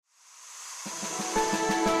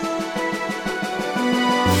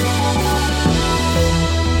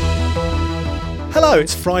Hello,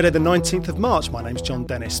 it's Friday the 19th of March. My name's Jon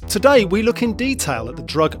Dennis. Today we look in detail at the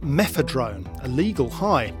drug mephedrone, a legal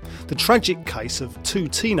high. The tragic case of two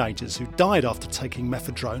teenagers who died after taking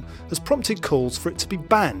mephedrone has prompted calls for it to be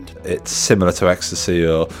banned. It's similar to ecstasy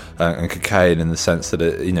and cocaine in the sense that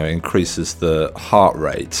it increases the heart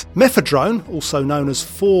rate. Mephedrone, also known as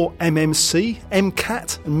 4-MMC,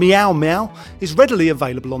 MCAT and Meow Meow, is readily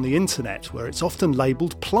available on the internet where it's often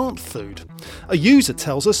labelled plant food. A user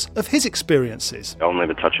tells us of his experiences. I'll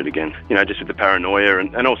never touch it again. Just with the paranoia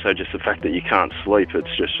and also just the fact that you can't sleep.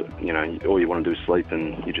 It's just, all you want to do is sleep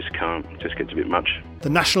and you just can't. It just gets a bit much. The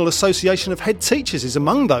National Association of Head Teachers is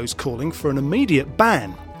among those calling for an immediate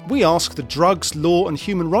ban. We ask the drugs, law and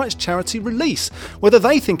human rights charity Release whether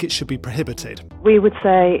they think it should be prohibited. We would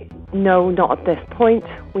say no, not at this point.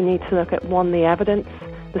 We need to look at, one, the evidence,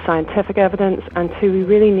 the scientific evidence, and two, we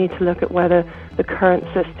really need to look at whether the current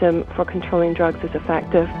system for controlling drugs is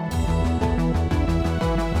effective.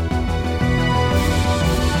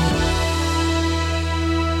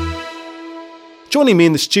 Joining me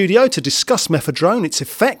in the studio to discuss mephedrone, its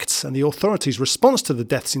effects and the authorities' response to the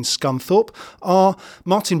deaths in Scunthorpe are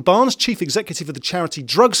Martin Barnes, Chief Executive of the charity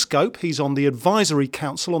DrugScope. He's on the Advisory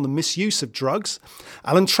Council on the Misuse of Drugs.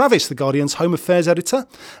 Alan Travis, The Guardian's Home Affairs Editor.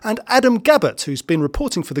 And Adam Gabbert, who's been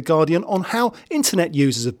reporting for The Guardian on how internet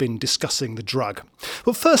users have been discussing the drug.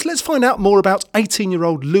 But first, let's find out more about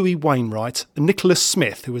 18-year-old Louis Wainwright and Nicholas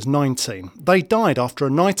Smith, who was 19. They died after a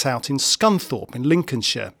night out in Scunthorpe in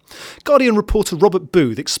Lincolnshire. Guardian reporter Robert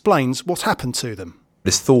Booth explains what happened to them.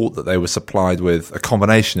 It's thought that they were supplied with a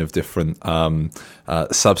combination of different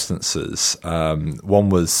substances. One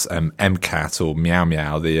was MCAT or Meow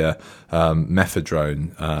Meow, the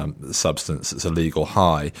mephedrone substance. It's a legal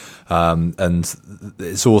high. And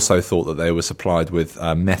it's also thought that they were supplied with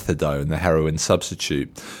methadone, the heroin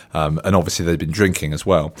substitute. And obviously they'd been drinking as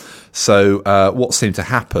well. So what seemed to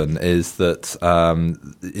happen is that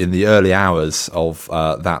in the early hours of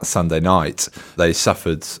that Sunday night, they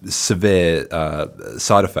suffered severe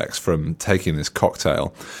side effects from taking this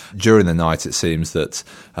cocktail. During the night, it seems that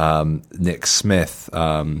Nick Smith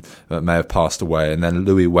may have passed away, and then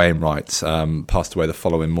Louis Wainwright passed away the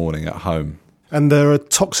following morning at home. And there are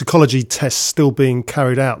toxicology tests still being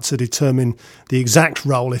carried out to determine the exact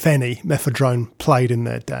role, if any, mephedrone played in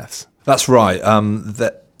their deaths. That's right.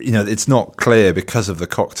 It's not clear because of the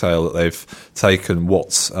cocktail that they've taken what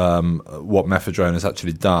mephedrone has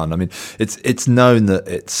actually done. I mean, it's known that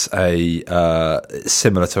it's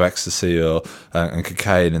similar to ecstasy and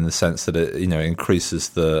cocaine in the sense that it increases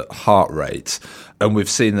the heart rate. And we've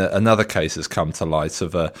seen that another case has come to light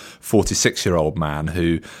of a 46-year-old man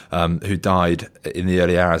who died in the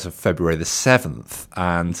early hours of February the 7th.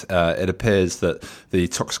 And it appears that the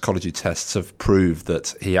toxicology tests have proved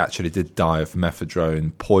that he actually did die of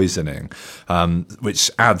mephedrone poisoning,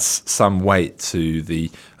 which adds some weight to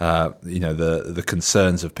the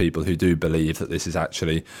concerns of people who do believe that this is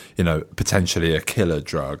actually potentially a killer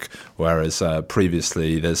drug, whereas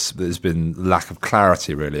previously there's been lack of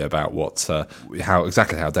clarity really about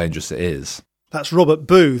exactly how dangerous it is. That's Robert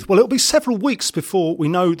Booth. Well, it'll be several weeks before we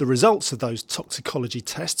know the results of those toxicology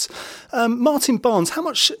tests. Martin Barnes, how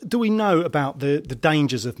much do we know about the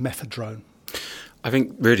dangers of mephedrone? I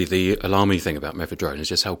think really the alarming thing about mephedrone is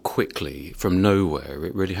just how quickly, from nowhere,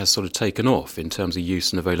 it really has sort of taken off in terms of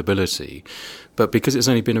use and availability. But because it's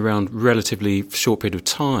only been around a relatively short period of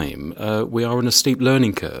time, we are on a steep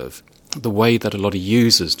learning curve. The way that a lot of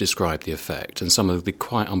users describe the effect and some of the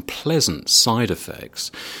quite unpleasant side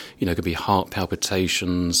effects, could be heart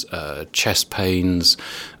palpitations, chest pains.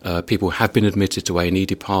 People have been admitted to A&E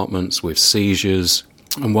departments with seizures.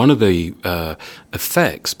 And one of the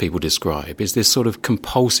effects people describe is this sort of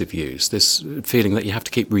compulsive use, this feeling that you have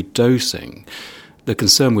to keep redosing. The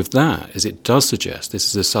concern with that is it does suggest this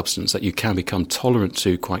is a substance that you can become tolerant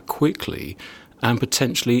to quite quickly, and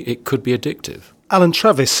potentially it could be addictive. Alan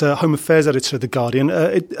Travis, Home Affairs Editor of The Guardian,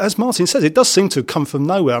 as Martin says, it does seem to have come from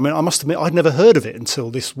nowhere. I mean, I must admit, I'd never heard of it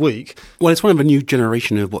until this week. Well, it's one of a new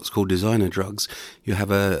generation of what's called designer drugs. You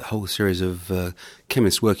have a whole series of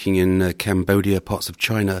chemists working in Cambodia, parts of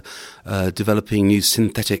China, developing new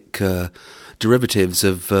synthetic derivatives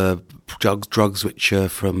of drugs which are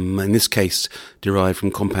from, in this case, derived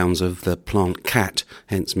from compounds of the plant cat,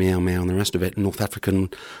 hence meow meow and the rest of it, North African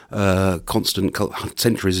constant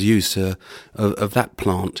centuries use of that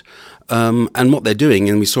plant. And what they're doing,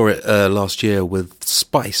 and we saw it last year with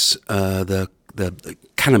spice, the the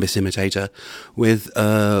cannabis imitator, with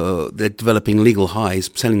they're developing legal highs,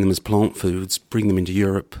 selling them as plant foods, bring them into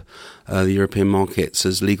Europe, the European markets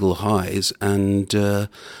as legal highs, and the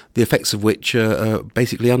effects of which are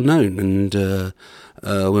basically unknown, and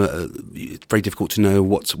it's very difficult to know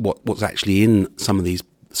what's actually in some of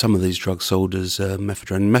these drugs sold as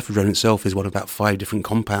mephedrone. Mephedrone itself is one of about 5 different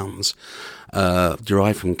compounds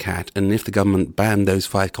derived from cat, and if the government banned those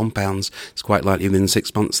 5 compounds, it's quite likely within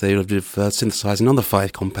 6 months they would have synthesised another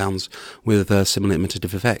 5 compounds with similar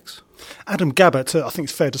imitative effects. Adam Gabbett, I think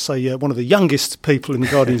it's fair to say one of the youngest people in the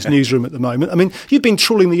Guardian's newsroom at the moment. I mean, you've been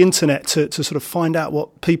trawling the internet to sort of find out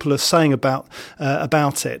what people are saying about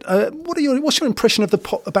it. What's your impression of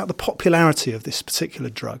about the popularity of this particular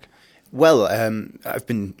drug? Well, I've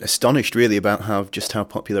been astonished really about how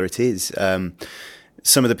popular it is.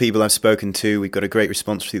 Some of the people I've spoken to, we've got a great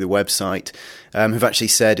response through the website, have actually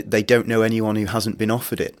said they don't know anyone who hasn't been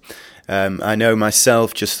offered it. I know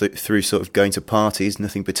myself just through sort of going to parties,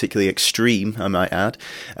 nothing particularly extreme, I might add,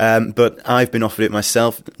 but I've been offered it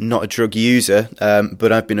myself, not a drug user,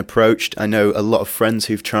 but I've been approached. I know a lot of friends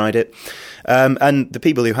who've tried it, and the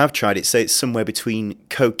people who have tried it say it's somewhere between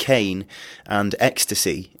cocaine and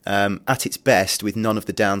ecstasy, at its best, with none of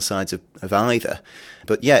the downsides of either.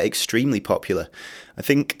 But yeah, extremely popular. I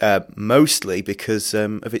think mostly because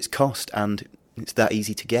of its cost, and it's that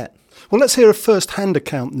easy to get. Well, let's hear a first-hand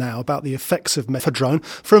account now about the effects of mephedrone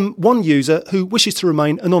from one user who wishes to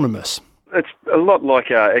remain anonymous. It's a lot like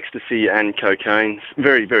ecstasy and cocaine,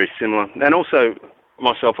 very, very similar. And also,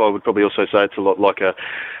 myself, I would probably also say it's a lot like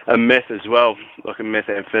a meth as well, like a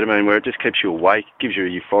methamphetamine, where it just keeps you awake, gives you a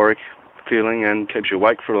euphoric feeling and keeps you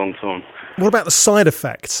awake for a long time. What about the side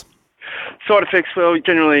effects? Side effects, well,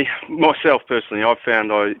 generally, myself personally, I've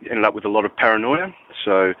found I ended up with a lot of paranoia.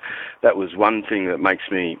 So that was one thing that made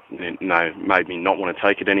me not want to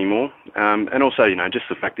take it anymore. And also, just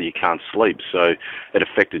the fact that you can't sleep. So it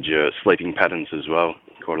affected your sleeping patterns as well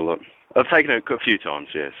quite a lot. I've taken it a few times,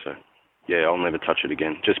 yeah. So yeah, I'll never touch it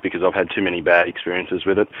again, just because I've had too many bad experiences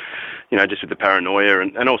with it. Just with the paranoia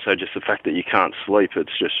and also just the fact that you can't sleep.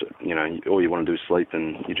 It's just, all you want to do is sleep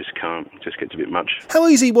and you just can't. It just gets a bit much. How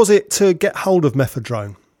easy was it to get hold of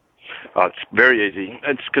mephedrone? Oh, it's very easy.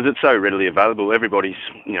 It's because it's so readily available. Everybody's,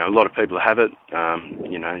 a lot of people have it,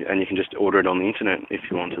 and you can just order it on the internet if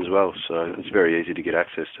you want as well. So it's very easy to get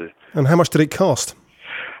access to. And how much did it cost?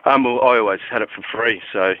 Well, I always had it for free.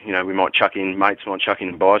 So, we might mates might chuck in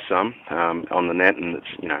and buy some on the net, and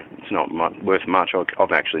it's not worth much.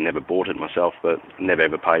 I've actually never bought it myself, but never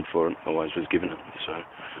ever paid for it. Always was given it. So.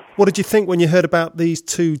 What did you think when you heard about these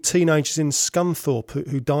 2 teenagers in Scunthorpe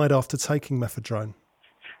who died after taking mephedrone?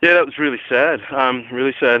 Yeah, that was really sad.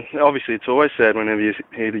 Really sad. Obviously, it's always sad whenever you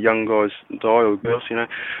hear the young guys die or girls,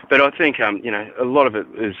 But I think, a lot of it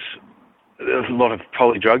is a lot of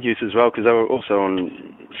poly drug use as well, because they were also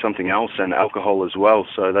on something else and alcohol as well.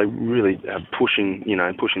 So they really are pushing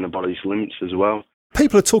the body's limits as well.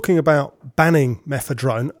 People are talking about banning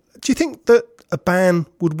mephedrone. Do you think that a ban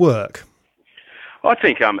would work? I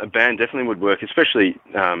think a ban definitely would work, especially,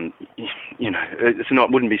 wouldn't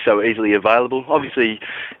be so easily available. Obviously,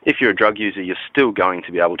 if you're a drug user, you're still going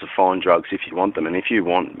to be able to find drugs if you want them. And if you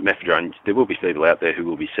want mephedrone, there will be people out there who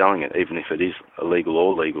will be selling it, even if it is illegal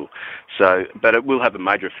or legal. So, but it will have a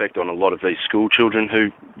major effect on a lot of these school children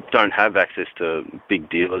who don't have access to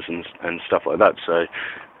big dealers and stuff like that. So,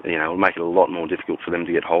 it'll make it a lot more difficult for them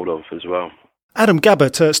to get hold of as well. Adam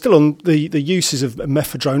Gabbett, still on the uses of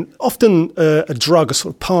mephedrone, often a drug, a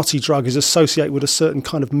sort of party drug, is associated with a certain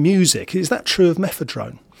kind of music. Is that true of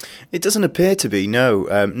mephedrone? It doesn't appear to be, no,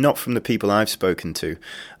 not from the people I've spoken to.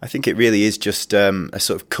 I think it really is just a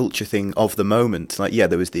sort of culture thing of the moment. Like, yeah,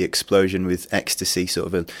 there was the explosion with ecstasy, sort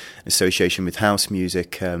of an association with house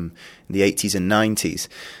music in the 80s and 90s.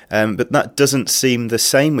 But that doesn't seem the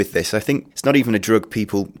same with this. I think it's not even a drug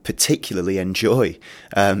people particularly enjoy.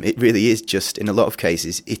 It really is just, in a lot of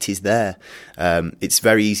cases, it is there. It's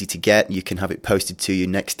very easy to get. You can have it posted to you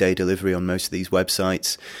next day delivery on most of these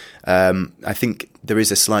websites. I think there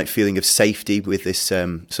is a slight feeling of safety with this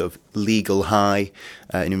sort of legal high,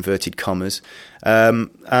 in inverted commas,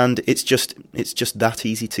 and it's just that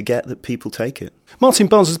easy to get that people take it. Martin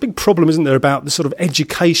Barnes, there's a big problem, isn't there, about the sort of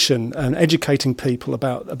education and educating people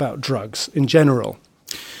about drugs in general?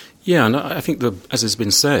 Yeah, and I think, as has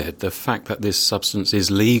been said, the fact that this substance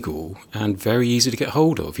is legal and very easy to get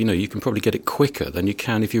hold of. You can probably get it quicker than you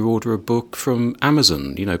can if you order a book from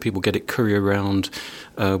Amazon. People get it courier around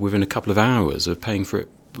within a couple of hours of paying for it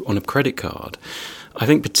on a credit card. I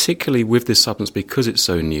think particularly with this substance, because it's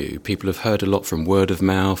so new, people have heard a lot from word of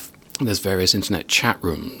mouth, There's various internet chat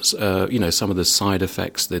rooms. Some of the side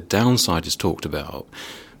effects, the downside is talked about.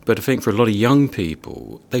 But I think for a lot of young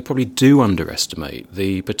people, they probably do underestimate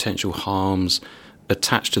the potential harms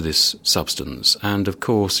attached to this substance. And of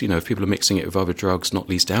course, if people are mixing it with other drugs, not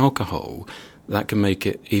least alcohol, that can make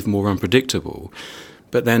it even more unpredictable.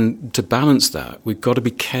 But then to balance that, we've got to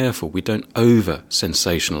be careful we don't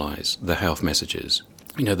over-sensationalise the health messages.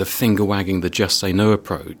 The finger-wagging, the just say no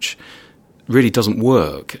approach really doesn't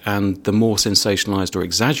work, and the more sensationalised or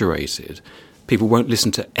exaggerated, people won't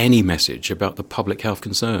listen to any message about the public health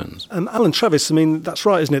concerns. Alan Travis, that's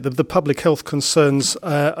right, isn't it? The public health concerns, we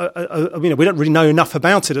don't really know enough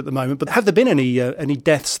about it at the moment, but have there been any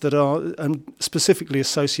deaths that are specifically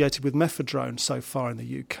associated with mephedrone so far in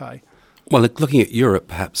the UK? Well, looking at Europe,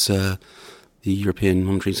 perhaps the European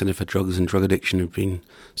Monitoring Centre for Drugs and Drug Addiction have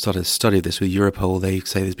started to study this with Europol. They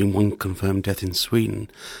say there's been one confirmed death in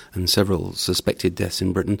Sweden and several suspected deaths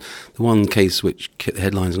in Britain. The one case which hit the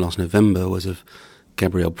headlines last November was of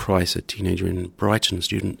Gabrielle Price, a teenager in Brighton, a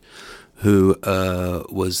student, who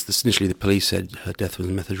initially the police said her death was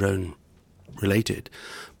mephedrone related,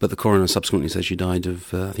 but the coroner subsequently said she died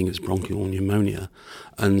of, I think it was bronchial pneumonia,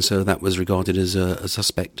 and so that was regarded as a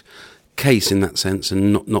suspect case in that sense,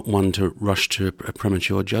 and not one to rush to a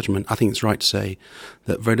premature judgment. I think it's right to say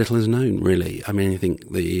that very little is known, really. I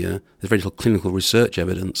think there's very little clinical research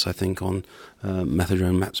evidence, I think, on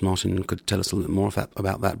mephedrone. Perhaps Martin could tell us a little bit more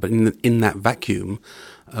about that. But in that vacuum,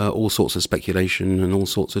 all sorts of speculation and all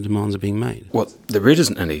sorts of demands are being made. Well, there really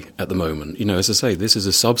isn't any at the moment. As I say, this is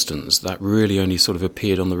a substance that really only sort of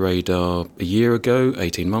appeared on the radar a year ago,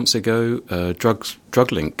 18 months ago.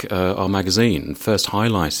 DrugLink, our magazine, first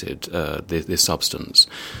highlighted this substance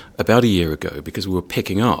about a year ago because we were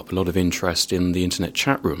picking up a lot of interest in the internet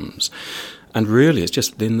chat rooms. And really, it's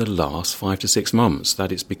just in the last 5 to 6 months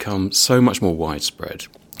that it's become so much more widespread,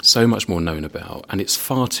 so much more known about, and it's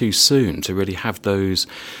far too soon to really have those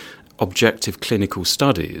objective clinical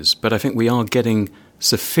studies. But I think we are getting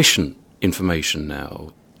sufficient information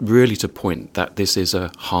now really to point that this is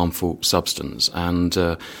a harmful substance, and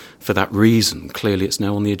for that reason, clearly it's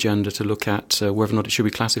now on the agenda to look at whether or not it should be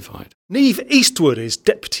classified. Niamh Eastwood is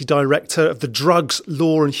Deputy Director of the Drugs,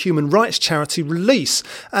 Law and Human Rights charity Release,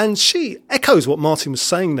 and she echoes what Martin was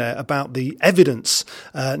saying there about the evidence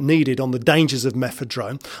needed on the dangers of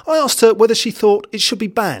mephedrone. I asked her whether she thought it should be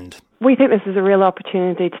banned. We think this is a real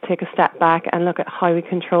opportunity to take a step back and look at how we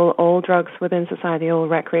control all drugs within society, all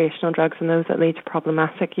recreational drugs and those that lead to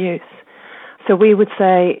problematic use. So we would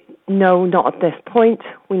say, no, not at this point.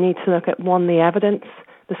 We need to look at, one, the evidence,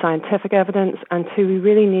 the scientific evidence, and two, we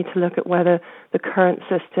really need to look at whether the current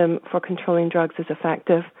system for controlling drugs is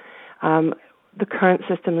effective. The current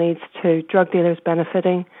system leads to drug dealers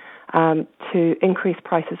benefiting, to increase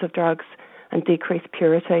prices of drugs and decrease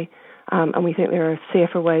purity. And we think there are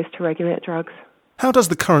safer ways to regulate drugs. How does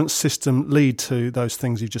the current system lead to those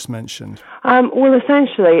things you just mentioned? Well,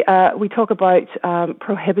 essentially, we talk about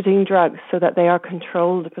prohibiting drugs so that they are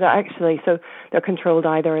controlled, but actually, so they're controlled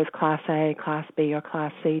either as Class A, Class B, or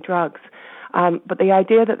Class C drugs. But the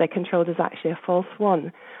idea that they're controlled is actually a false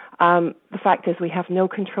one. The fact is we have no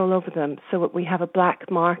control over them. So we have a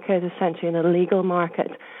black market, essentially an illegal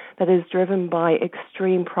market, that is driven by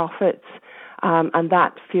extreme profits. And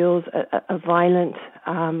that fuels a violent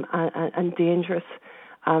and dangerous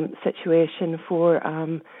situation for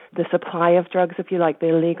the supply of drugs, if you like, the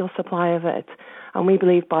illegal supply of it. And we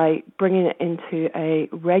believe by bringing it into a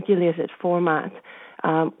regulated format,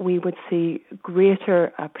 we would see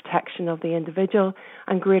greater protection of the individual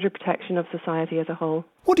and greater protection of society as a whole.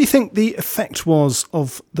 What do you think the effect was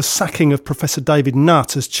of the sacking of Professor David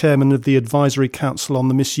Nutt as chairman of the Advisory Council on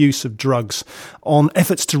the Misuse of Drugs on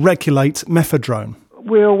efforts to regulate mephedrone?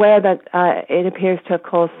 We're aware that it appears to have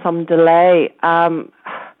caused some delay. I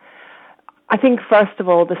think, first of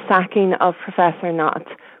all, the sacking of Professor Nutt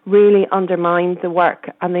really undermined the work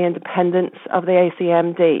and the independence of the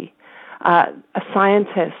ACMD. A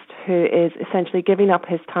scientist who is essentially giving up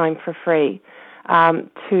his time for free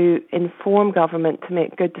to inform government to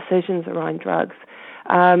make good decisions around drugs,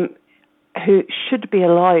 who should be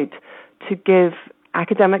allowed to give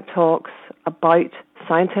academic talks about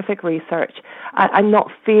scientific research and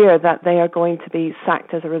not fear that they are going to be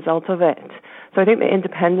sacked as a result of it. So I think the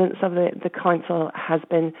independence of the council has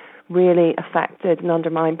been really affected and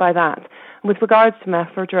undermined by that. With regards to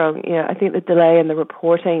mephedrone, I think the delay in the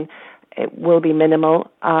reporting, it will be minimal.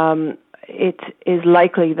 It is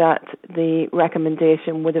likely that the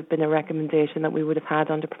recommendation would have been a recommendation that we would have had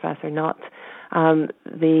under Professor Nutt.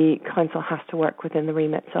 the council has to work within the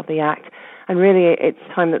remits of the Act. And really, it's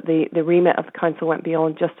time that the remit of the council went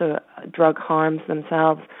beyond just drug harms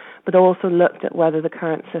themselves, but also looked at whether the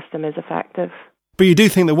current system is effective. But you do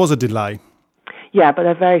think there was a delay? Yeah, but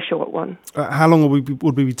a very short one. How long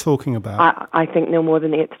would we be talking about? I think no more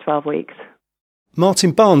than 8 to 12 weeks.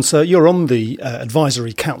 Martin Barnes, you're on the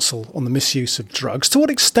Advisory Council on the Misuse of Drugs. To what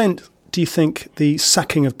extent do you think the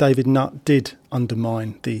sacking of David Nutt did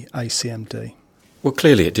undermine the ACMD? Well,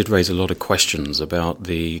 clearly it did raise a lot of questions about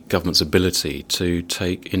the government's ability to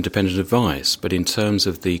take independent advice. But in terms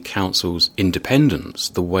of the council's independence,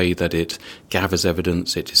 the way that it gathers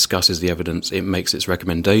evidence, it discusses the evidence, it makes its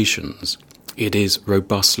recommendations, it is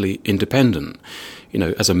robustly independent. You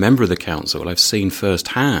know, as a member of the council, I've seen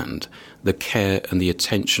firsthand the care and the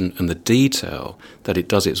attention and the detail that it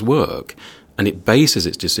does its work, and it bases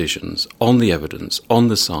its decisions on the evidence, on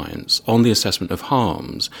the science, on the assessment of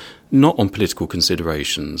harms, not on political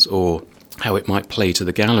considerations or how it might play to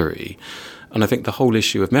the gallery. And I think the whole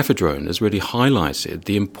issue of mephedrone has really highlighted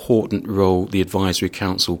the important role the Advisory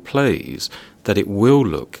Council plays, that it will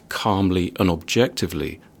look calmly and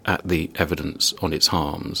objectively at the evidence on its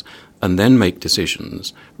harms and then make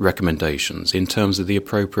decisions, recommendations in terms of the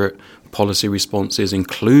appropriate policy responses,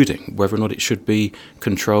 including whether or not it should be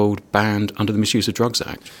controlled, banned under the Misuse of Drugs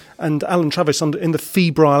Act. And Alan Travis, in the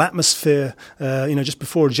febrile atmosphere, just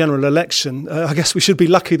before a general election, I guess we should be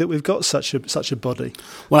lucky that we've got such a body.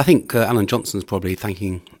 Well, I think Alan Johnson's probably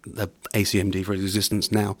thanking the ACMD for its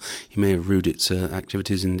existence now. He may have rued its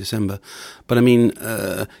activities in December. But, I mean,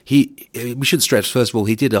 we should stress, first of all,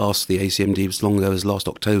 he did ask the ACMD as long ago as last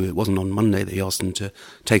October. It wasn't on Monday that he asked them to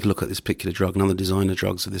take a look at this particular drug and other designer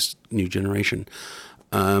drugs of this new generation.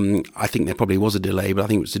 I think there probably was a delay, but I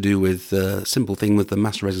think it was to do with a simple thing with the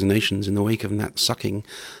mass resignations in the wake of Nat sucking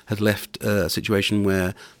had left a situation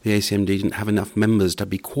where the ACMD didn't have enough members to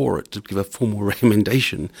be quorate to give a formal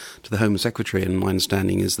recommendation to the Home Secretary. And my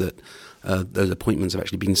understanding is that those appointments have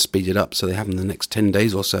actually been speeded up, so they have them in the next 10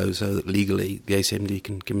 days or so that legally the ACMD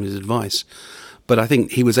can give him his advice. But I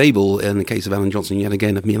think he was able, in the case of Alan Johnson, yet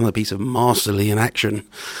again, of another piece of masterly inaction,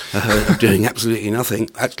 of doing absolutely nothing,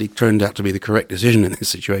 actually turned out to be the correct decision in this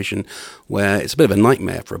situation, where it's a bit of a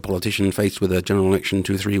nightmare for a politician faced with a general election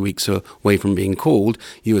 2 or 3 weeks away from being called.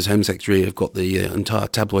 You as Home Secretary have got the entire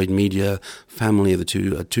tabloid media, family of the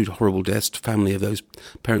two horrible deaths, family of those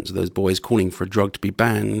parents of those boys calling for a drug to be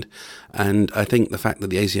banned. And I think the fact that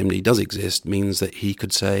the ACMD does exist means that he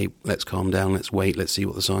could say, let's calm down, let's wait, let's see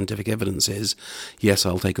what the scientific evidence is. Yes,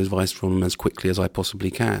 I'll take advice from them as quickly as I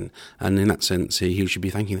possibly can. And in that sense, he should be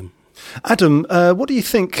thanking them. Adam, what do you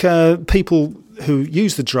think people who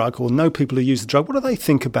use the drug or know people who use the drug, what do they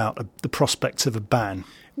think about the prospects of a ban?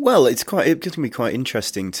 Well, it's going to be quite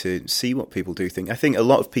interesting to see what people do think. I think a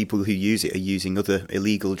lot of people who use it are using other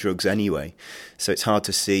illegal drugs anyway, so it's hard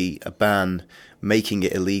to see a ban making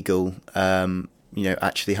it illegal,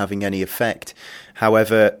 actually having any effect.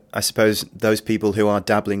 However, I suppose those people who are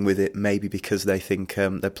dabbling with it, maybe because they think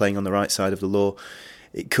they're playing on the right side of the law,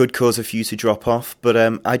 it could cause a few to drop off. But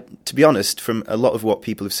to be honest, from a lot of what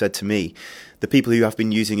people have said to me, the people who have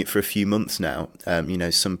been using it for a few months now,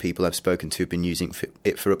 some people I've spoken to have been using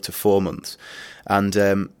it for up to 4 months. And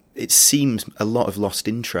it seems a lot of lost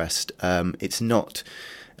interest. It's not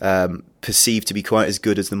perceived to be quite as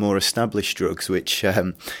good as the more established drugs, which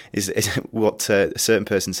is what a certain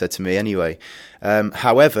person said to me anyway.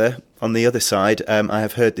 However, on the other side, I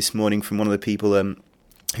have heard this morning from one of the people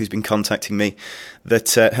who's been contacting me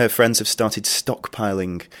that her friends have started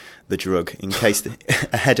stockpiling the drug in case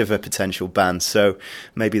ahead of a potential ban. So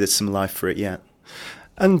maybe there's some life for it yet.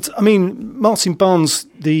 And, I mean, Martin Barnes,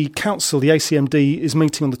 the council, the ACMD, is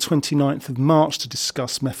meeting on the 29th of March to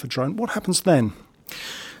discuss mephedrone. What happens then?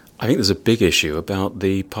 I think there's a big issue about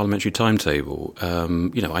the parliamentary timetable.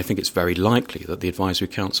 I think it's very likely that the Advisory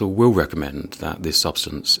Council will recommend that this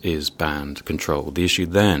substance is banned, controlled. The issue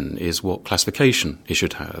then is what classification it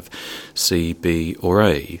should have, C, B or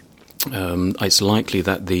A. It's likely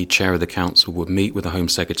that the chair of the council would meet with the Home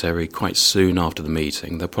Secretary quite soon after the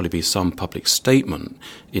meeting. There'll probably be some public statement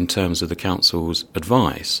in terms of the council's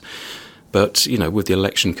advice. But, with the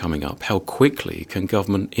election coming up, how quickly can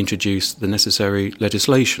government introduce the necessary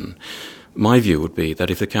legislation? My view would be that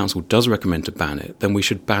if the council does recommend to ban it, then we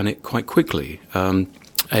should ban it quite quickly.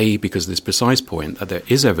 Because of this precise point that there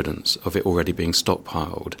is evidence of it already being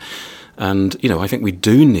stockpiled. And, I think we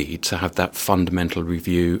do need to have that fundamental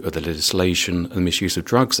review of the legislation and the Misuse of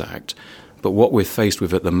Drugs Act. But what we're faced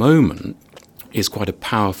with at the moment is quite a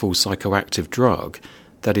powerful psychoactive drug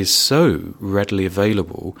that is so readily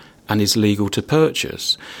available and is legal to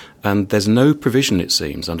purchase. And there's no provision, it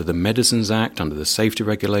seems, under the Medicines Act, under the safety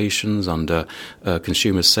regulations, under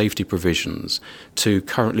consumer safety provisions, to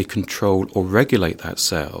currently control or regulate that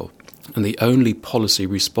sale. And the only policy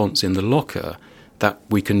response in the locker that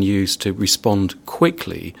we can use to respond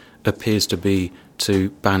quickly appears to be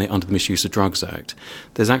to ban it under the Misuse of Drugs Act.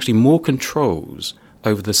 There's actually more controls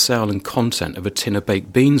over the sale and content of a tin of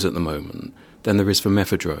baked beans at the moment than there is for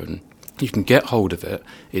mephedrone. You can get hold of it.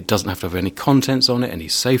 It doesn't have to have any contents on it, any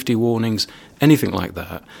safety warnings, anything like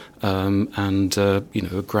that.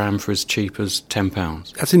 A gram for as cheap as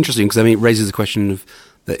 £10. That's interesting, because it raises the question of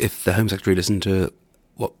that if the Home Secretary listened to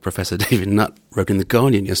what Professor David Nutt wrote in The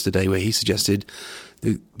Guardian yesterday, where he suggested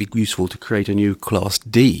it would be useful to create a new Class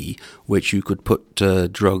D, which you could put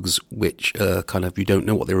drugs which you don't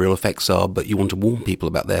know what their real effects are, but you want to warn people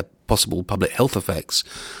about their possible public health effects,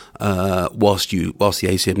 whilst the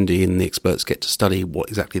ACMD and the experts get to study what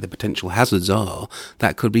exactly the potential hazards are.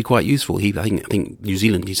 That could be quite useful. I think New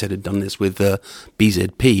Zealand, he said, had done this with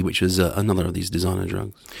BZP, which was another of these designer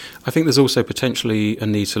drugs. I think there's also potentially a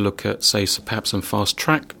need to look at, say, perhaps some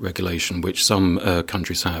fast-track regulation, which some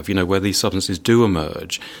countries have, where these substances do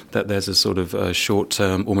emerge, that there's a sort of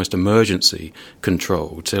short-term, almost emergency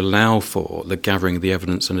control to allow for the gathering of the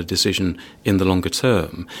evidence and a decision in the longer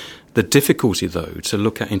term. The difficulty, though, to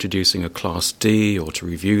look at introducing a Class D or to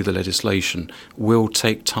review the legislation will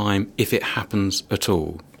take time if it happens at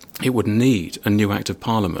all. It would need a new Act of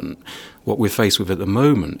Parliament. What we're faced with at the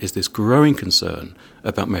moment is this growing concern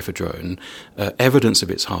about mephedrone, evidence of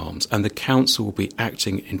its harms, and the Council will be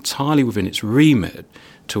acting entirely within its remit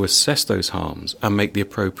to assess those harms and make the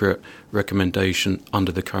appropriate recommendation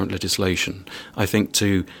under the current legislation. I think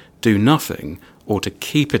to do nothing or to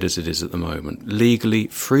keep it as it is at the moment, legally,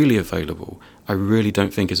 freely available, I really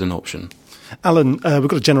don't think is an option. Alan, we've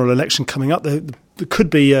got a general election coming up. There could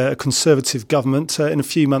be a Conservative government in a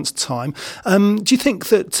few months' time. Do you think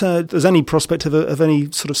that there's any prospect of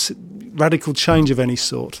any sort of radical change of any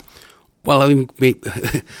sort? Well,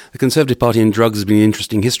 the Conservative Party in drugs has been an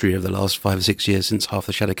interesting history over the last 5 or 6 years, since half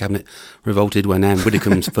the shadow cabinet revolted when Anne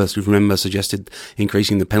Widdecombe, first we remember, suggested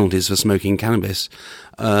increasing the penalties for smoking cannabis.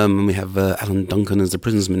 We have Alan Duncan as the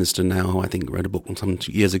prisons minister now, who I think wrote a book some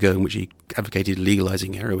years ago in which he advocated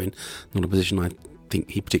legalising heroin, not a position I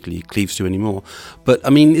think he particularly cleaves to anymore. But,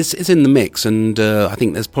 it's in the mix, and I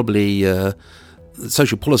think there's probably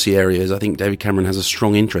social policy areas. I think David Cameron has a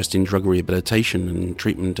strong interest in drug rehabilitation and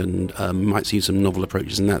treatment, and might see some novel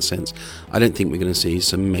approaches in that sense. I don't think we're going to see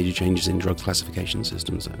some major changes in drug classification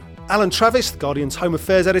systems, though. Alan Travis, The Guardian's Home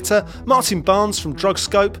Affairs editor, Martin Barnes from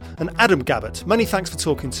DrugScope, and Adam Gabbett. Many thanks for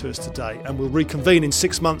talking to us today, and we'll reconvene in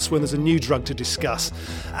 6 months when there's a new drug to discuss.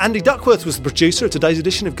 Andy Duckworth was the producer of today's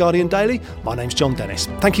edition of Guardian Daily. My name's Jon Dennis.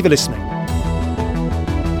 Thank you for listening.